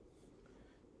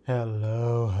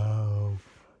Hello, ho.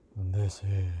 This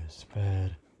is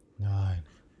bed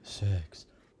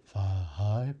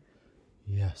 965.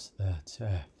 Yes, that's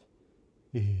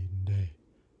FED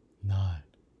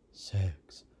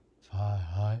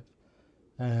 965.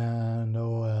 And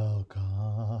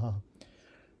welcome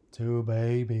to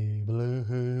Baby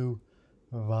Blue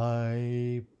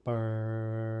Viper.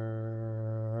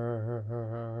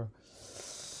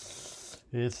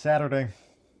 It's Saturday,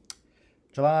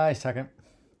 July 2nd,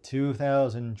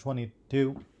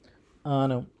 2022.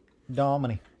 Anno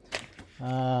Domini.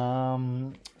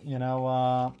 I'm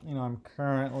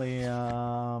currently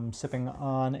sipping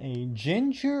on a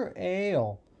ginger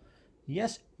ale.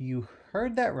 Yes, you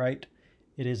heard that right.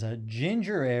 It is a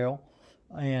ginger ale,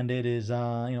 and it is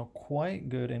quite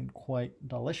good and quite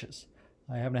delicious.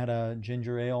 I haven't had a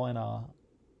ginger ale in a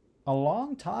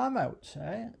long time, I would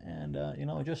say, and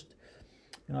I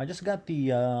just got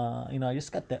the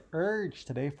urge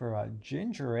today for a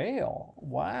ginger ale.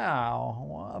 Wow,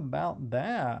 what about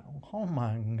that? Oh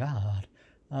my God.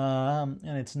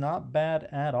 And it's not bad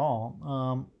at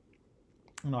all.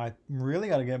 I really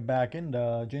got to get back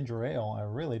into ginger ale. I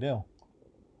really do.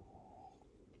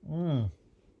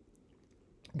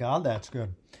 God, that's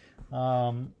good.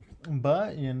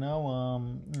 But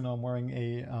I'm wearing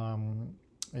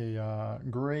a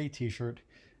gray T-shirt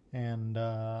and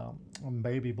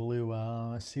baby blue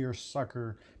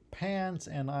seersucker pants,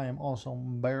 and I am also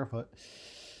barefoot,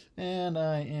 and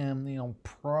I am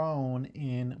prone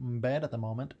in bed at the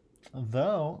moment.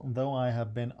 Though I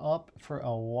have been up for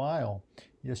a while.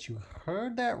 Yes, you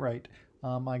heard that right.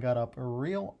 I got up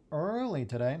real early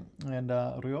today, and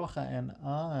Rioja and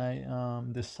I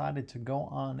decided to go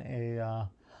on a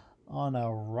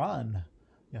run.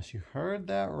 Yes, you heard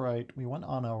that right. We went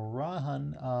on a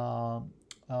run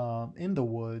in the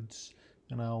woods,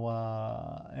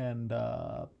 and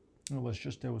it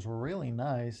was really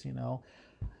nice.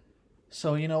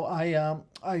 So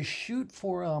I shoot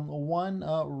for one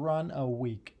run a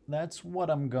week. That's what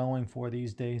I'm going for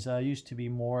these days. I used to be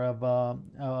more of a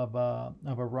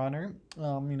runner.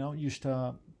 Used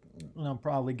to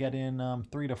probably get in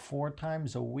 3 to 4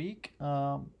 times a week.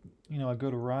 A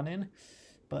good run in.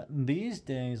 But these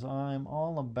days, I'm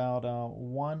all about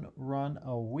one run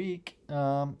a week.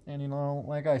 And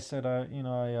like I said, I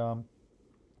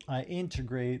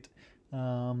integrate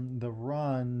the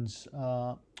runs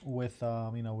with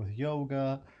with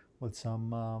yoga, with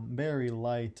some very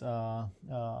light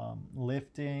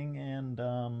lifting, and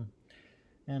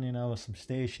some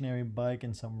stationary bike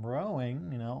and some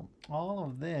rowing. All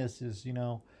of this is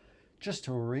just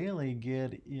to really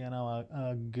get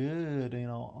a good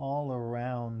all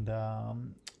around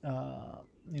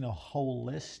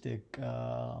holistic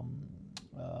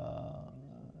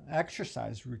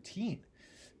exercise routine,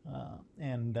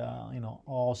 and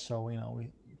also we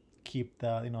keep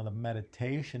the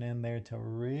meditation in there to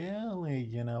really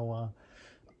get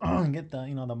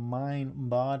the mind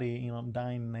body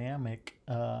dynamic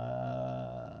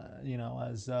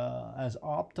as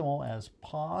optimal as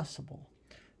possible.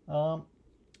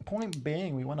 Point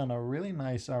being, we went on a really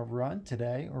nice run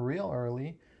today, real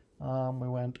early. We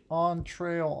went on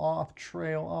trail, off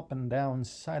trail, up and down,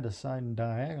 side to side, and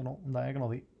diagonal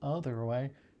the other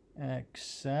way,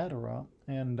 etc.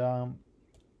 And I'm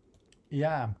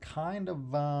kind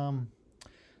of I'm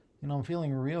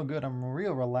feeling real good. I'm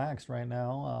real relaxed right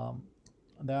now.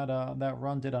 That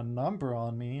run did a number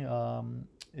on me.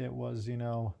 It was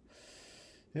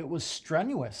it was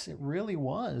strenuous. It really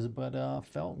was, but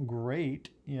felt great.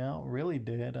 Really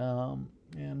did. And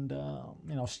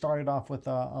started off with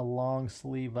a long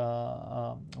sleeve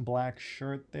black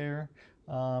shirt there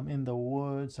in the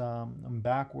woods.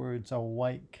 Backwards, a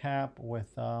white cap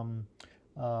with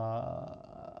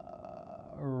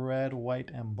red, white,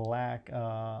 and black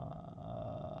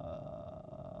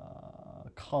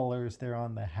colors there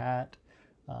on the hat.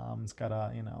 It's got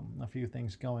a few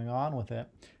things going on with it.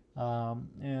 Then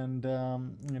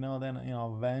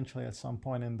eventually at some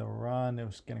point in the run, it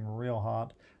was getting real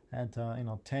hot. I had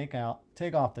to take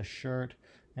off the shirt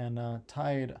and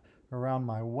tie it around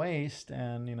my waist,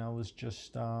 and it was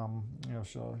just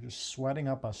just sweating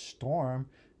up a storm.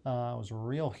 It was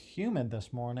real humid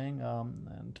this morning,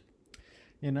 and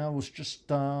it was just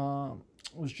a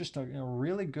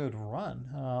really good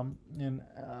run. And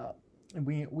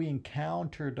we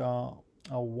encountered a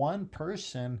one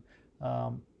person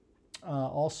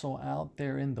also out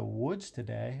there in the woods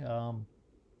today,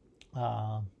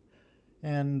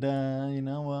 and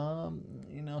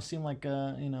seemed like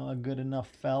a good enough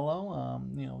fellow.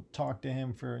 Talked to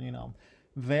him for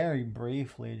very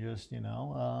briefly, just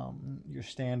your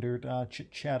standard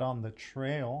chit chat on the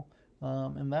trail.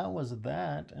 And that was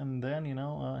that. And then,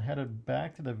 headed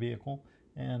back to the vehicle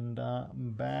and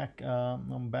back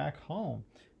home.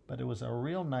 But it was a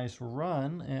real nice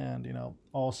run. And,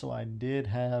 also I did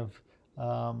have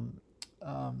um,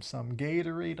 some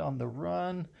Gatorade on the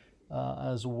run,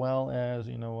 as well as,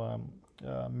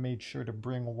 made sure to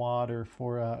bring water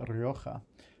for Rioja.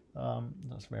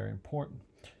 That's very important.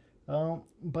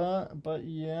 But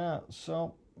yeah,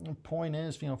 so the point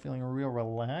is, feeling real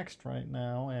relaxed right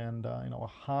now, and I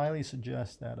highly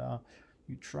suggest that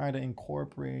you try to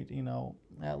incorporate,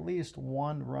 at least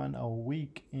one run a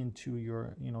week into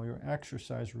your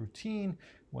exercise routine,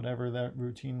 whatever that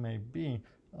routine may be.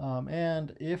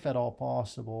 And if at all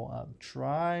possible,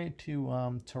 try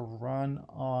to run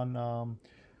on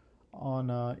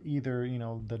either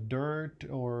the dirt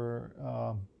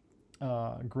or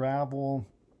gravel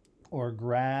or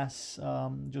grass.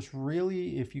 Just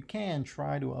really, if you can,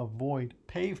 try to avoid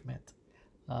pavement,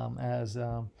 as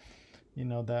the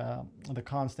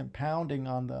constant pounding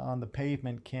on the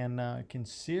pavement can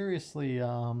seriously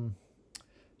uh,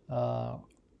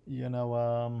 you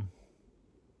know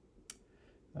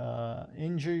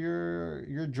injure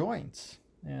your joints,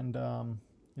 and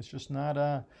it's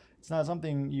not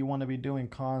something you want to be doing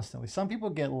constantly. Some people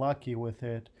get lucky with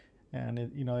it, and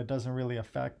it doesn't really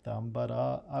affect them. But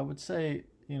I would say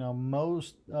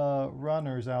most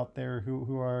runners out there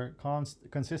who are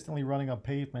consistently running up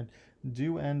pavement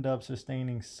do end up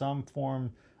sustaining some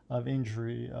form of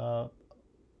injury.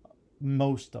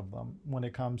 Most of them, when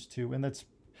it comes to, and that's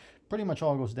pretty much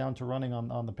all goes down to running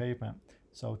on the pavement.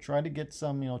 So try to get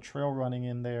some trail running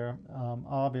in there.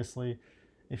 Obviously,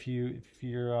 if you're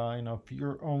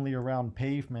only around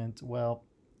pavement, well,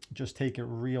 just take it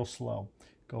real slow.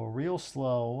 Go real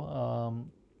slow,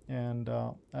 and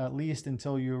at least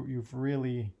until you've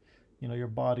really, your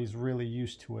body's really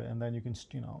used to it, and then you can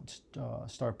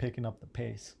start picking up the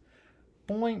pace.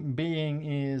 Point being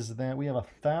is that we have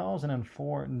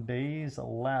 1,004 days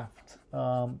left.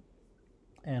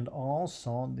 And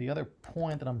also, the other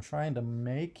point that I'm trying to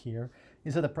make here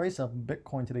is that the price of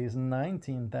Bitcoin today is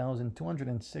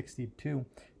 19,262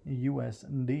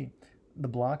 USD. The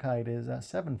block height is at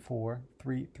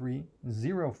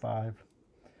 743305.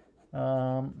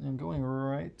 And going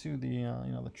right to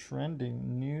the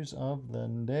trending news of the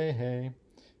day.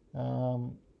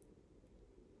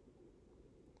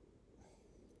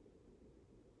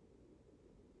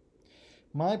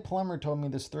 My plumber told me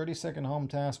this 30-second home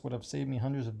task would have saved me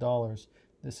hundreds of dollars.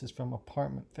 This is from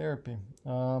Apartment Therapy.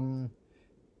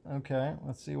 Okay,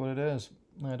 let's see what it is.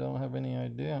 I don't have any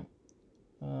idea.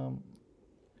 Don't.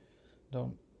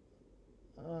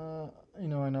 I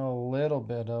know a little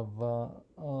bit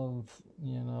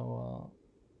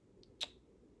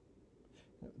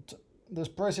this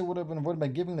price it would have been avoided by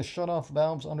giving the shut-off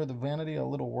valves under the vanity a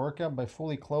little workout by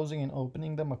fully closing and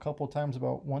opening them a couple times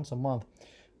about once a month.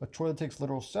 A chore that takes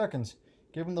literal seconds.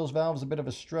 Giving those valves a bit of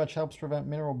a stretch helps prevent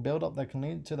mineral buildup that can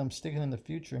lead to them sticking in the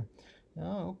future.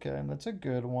 Oh, okay, that's a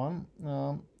good one.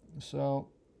 So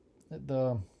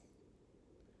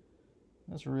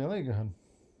that's really good.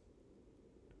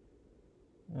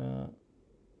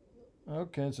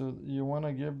 Okay, so you want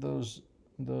to give those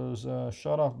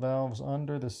shut-off valves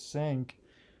under the sink.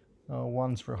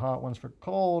 One's for hot, one's for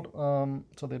cold,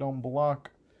 so they don't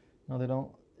block. No, they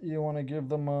don't. You want to give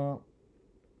them a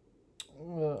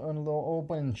little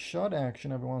open and shut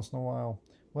action every once in a while.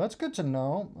 Well, that's good to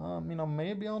know.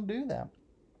 Maybe I'll do that.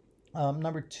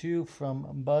 Number 2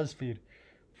 from BuzzFeed.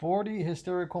 40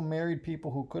 hysterical married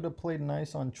people who could have played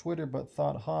nice on Twitter but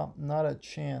thought, not a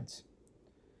chance.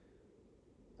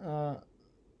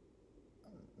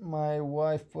 My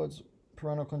wife puts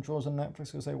parental controls on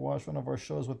Netflix because I watched one of our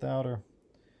shows without her.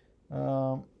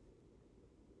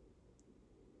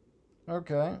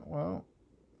 Okay, well,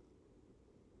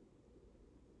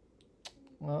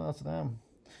 that's them.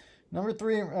 Number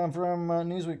 3 from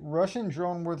Newsweek. Russian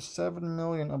drone worth $7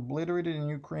 million obliterated in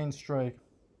Ukraine strike.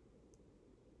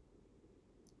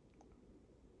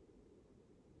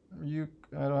 I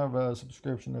don't have a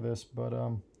subscription to this, but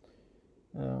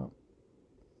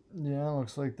yeah,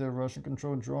 looks like the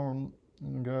Russian-controlled drone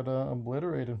got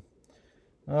obliterated.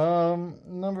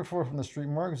 Number 4 from the street.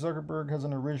 Mark Zuckerberg has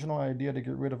an original idea to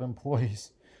get rid of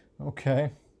employees.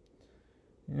 Okay.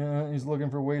 Yeah, he's looking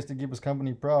for ways to keep his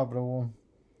company profitable.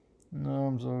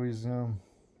 So he's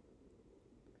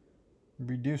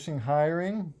reducing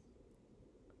hiring.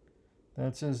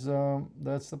 That's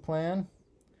the plan.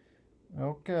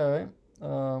 Okay.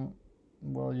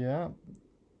 Well, yeah.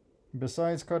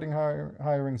 Besides cutting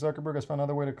hiring, Zuckerberg has found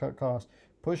another way to cut costs,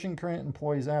 pushing current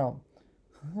employees out.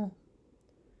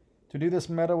 To do this,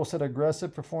 Meta will set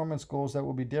aggressive performance goals that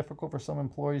will be difficult for some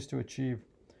employees to achieve.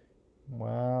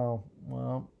 Wow.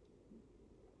 Well,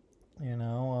 you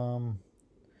know,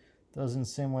 doesn't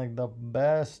seem like the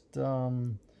best,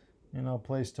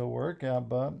 place to work at,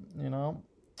 but,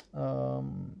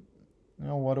 um,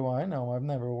 what do I know? I've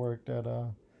never worked at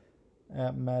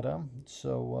Meta,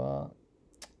 so,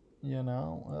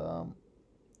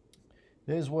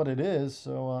 it is what it is.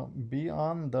 So be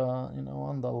on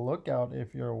the lookout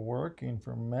if you're working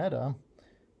for Meta,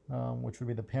 which would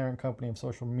be the parent company of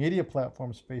social media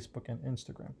platforms, Facebook and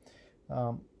Instagram,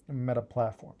 Meta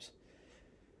platforms.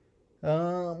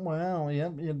 Well,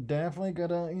 yep, you definitely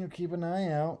gotta keep an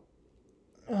eye out.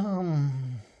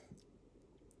 Um,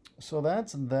 so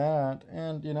that's that,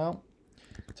 and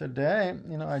today,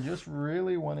 I just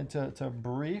really wanted to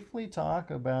briefly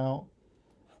talk about,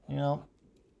 you know,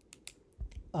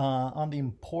 on the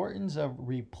importance of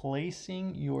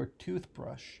replacing your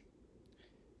toothbrush.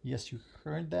 Yes, you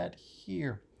heard that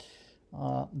here.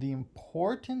 The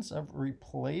importance of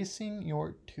replacing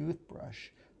your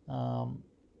toothbrush. I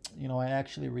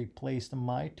actually replaced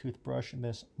my toothbrush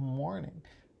this morning.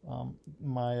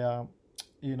 The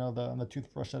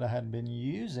toothbrush that I had been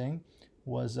using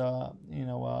was,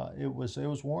 it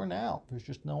was worn out. There's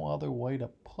just no other way to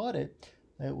put it.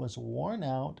 It was worn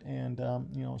out, and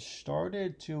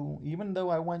started to, even though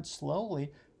I went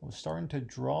slowly, I was starting to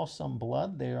draw some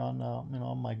blood there on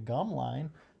my gum line,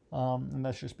 and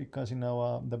that's just because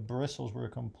the bristles were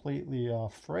completely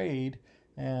frayed,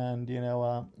 and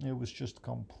it was just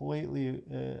completely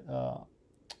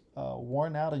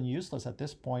worn out and useless at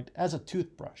this point as a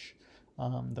toothbrush.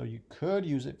 Though you could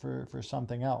use it for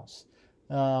something else,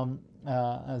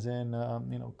 as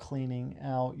in cleaning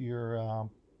out your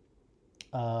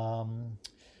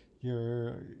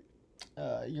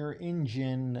your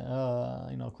engine,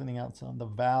 cleaning out some of the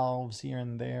valves here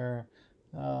and there.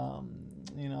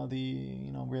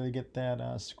 Really get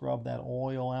that, scrub that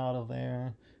oil out of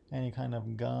there. Any kind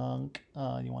of gunk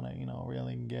you want to,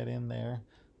 really get in there.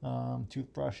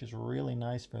 Toothbrush is really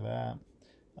nice for that.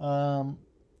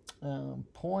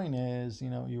 Point is,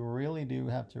 you really do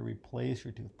have to replace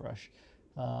your toothbrush.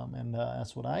 And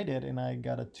that's what I did. And I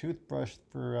got a toothbrush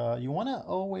for, you want to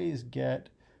always get,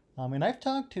 and I've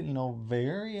talked to,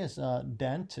 various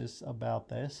dentists about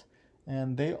this.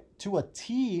 And they, to a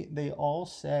T, they all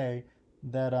say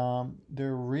that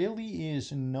there really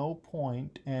is no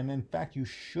point. And in fact, you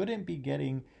shouldn't be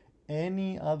getting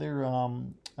any other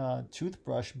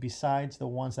toothbrush besides the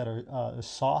ones that are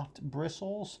soft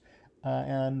bristles,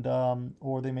 and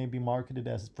or they may be marketed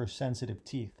as for sensitive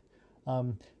teeth.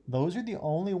 Those are the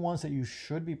only ones that you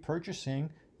should be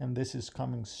purchasing, and this is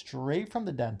coming straight from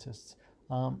the dentists.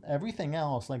 Everything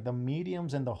else, like the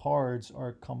mediums and the hards,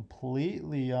 are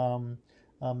completely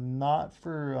not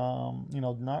for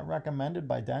not recommended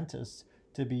by dentists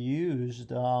to be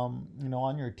used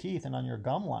on your teeth and on your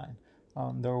gum line.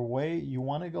 The way you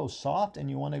want to go soft and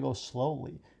you want to go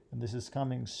slowly, and this is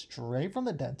coming straight from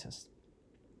the dentist.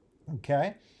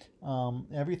 Okay,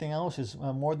 everything else is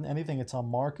more than anything, it's a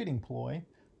marketing ploy,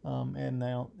 and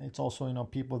it's also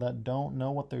people that don't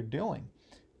know what they're doing.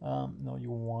 No,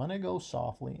 you want to go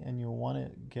softly, and you want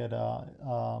to get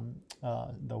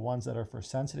the ones that are for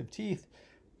sensitive teeth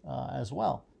as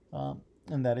well,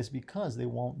 and that is because they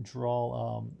won't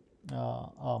draw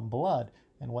blood.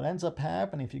 And what ends up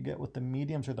happening if you get with the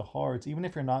mediums or the hards, even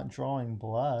if you're not drawing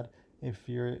blood, if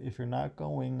you're not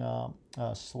going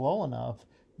slow enough,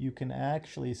 you can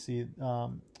actually see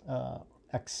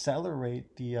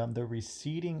accelerate the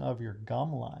receding of your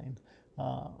gum line.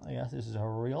 Yes, this is a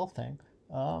real thing.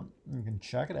 You can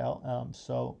check it out.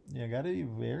 So you got to be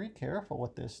very careful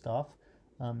with this stuff.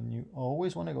 You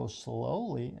always want to go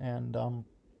slowly and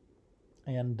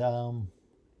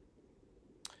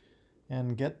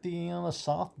get the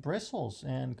soft bristles,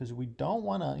 and because we don't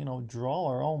want to draw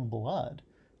our own blood.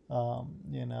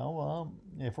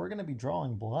 If we're going to be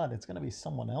drawing blood, it's going to be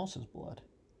someone else's blood.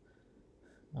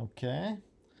 Okay,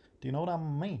 do you know what I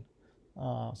mean?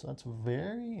 So that's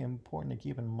very important to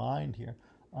keep in mind here,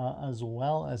 as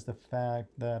well as the fact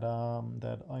that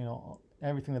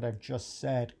everything that I've just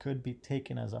said could be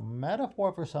taken as a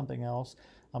metaphor for something else.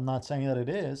 I'm not saying that it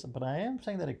is, but I am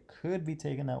saying that it could be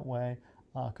taken that way.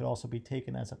 Could also be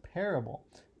taken as a parable.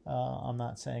 I'm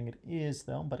not saying it is,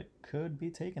 though, but it could be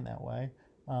taken that way.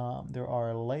 There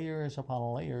are layers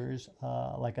upon layers,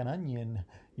 like an onion,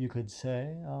 you could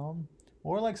say,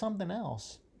 or like something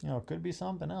else. It could be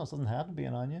something else. It doesn't have to be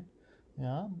an onion.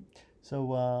 Yeah.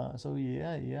 So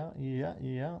yeah.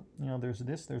 There's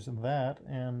this, there's that,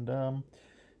 and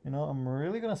I'm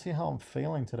really gonna see how I'm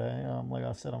feeling today. Like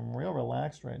I said, I'm real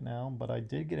relaxed right now, but I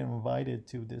did get invited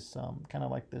to this kind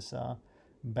of like this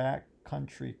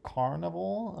backcountry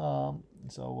carnival.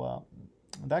 So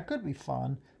that could be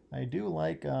fun. I do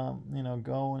like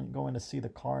going to see the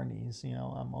carnies.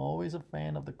 I'm always a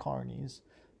fan of the carnies,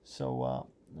 so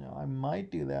I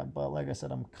might do that. But like I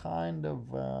said, I'm kind of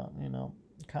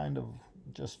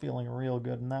just feeling real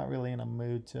good. Not really in a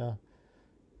mood to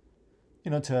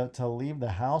to leave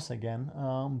the house again.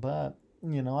 But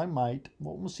I might.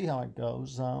 We'll see how it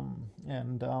goes.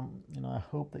 And I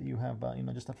hope that you have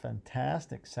just a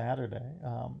fantastic Saturday,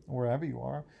 wherever you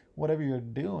are, whatever you're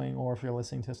doing, or if you're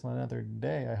listening to this on another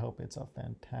day. I hope it's a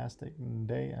fantastic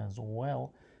day as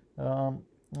well.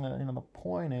 The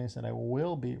point is that I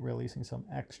will be releasing some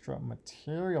extra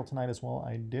material tonight as well.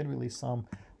 I did release some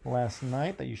last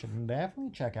night that you should definitely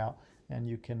check out, and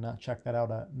you can check that out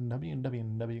at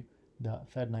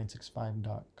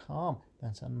www.fed965.com.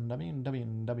 That's at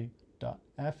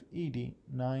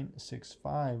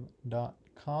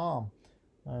www.fed965.com.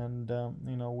 And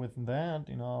with that,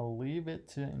 I'll leave it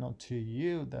to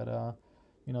you that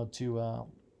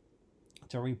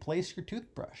to replace your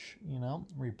toothbrush.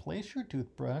 Replace your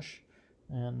toothbrush,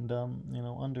 and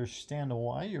understand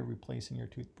why you're replacing your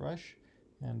toothbrush,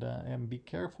 and be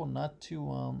careful not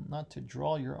to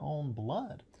draw your own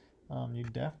blood. You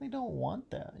definitely don't want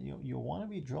that. You want to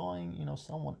be drawing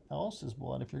someone else's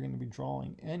blood if you're going to be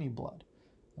drawing any blood.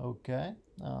 Okay,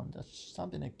 that's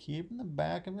something to keep in the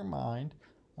back of your mind.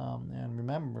 And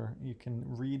remember, you can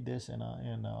read this in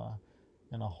a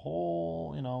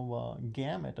whole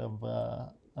gamut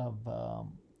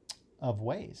of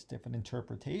ways, different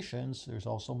interpretations. There's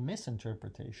also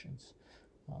misinterpretations,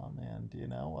 and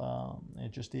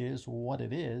it just is what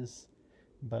it is.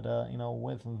 But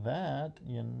with that,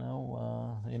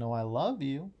 I love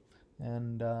you,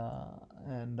 and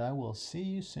I will see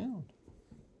you soon.